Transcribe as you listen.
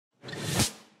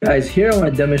Guys, here I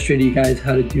want to demonstrate to you guys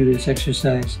how to do this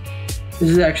exercise. This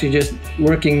is actually just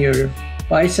working your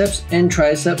biceps and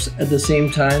triceps at the same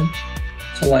time.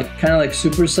 So kind of like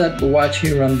superset, but watch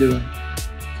here what I'm doing.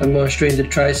 So I'm going straight into the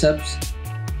triceps,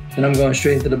 then I'm going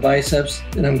straight into the biceps,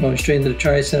 then I'm going straight into the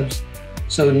triceps.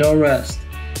 So no rest.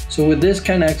 So with this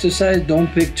kind of exercise, don't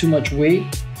pick too much weight.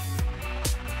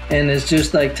 And it's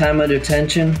just like time under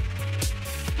tension.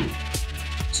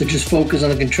 So just focus on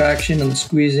the contraction and the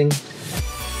squeezing.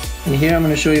 And here I'm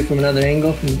going to show you from another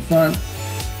angle, from the front,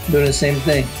 doing the same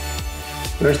thing.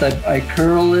 First I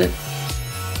curl it,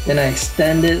 then I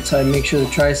extend it, so I make sure the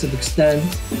tricep extends,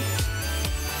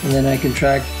 and then I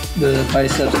contract the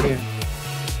biceps here.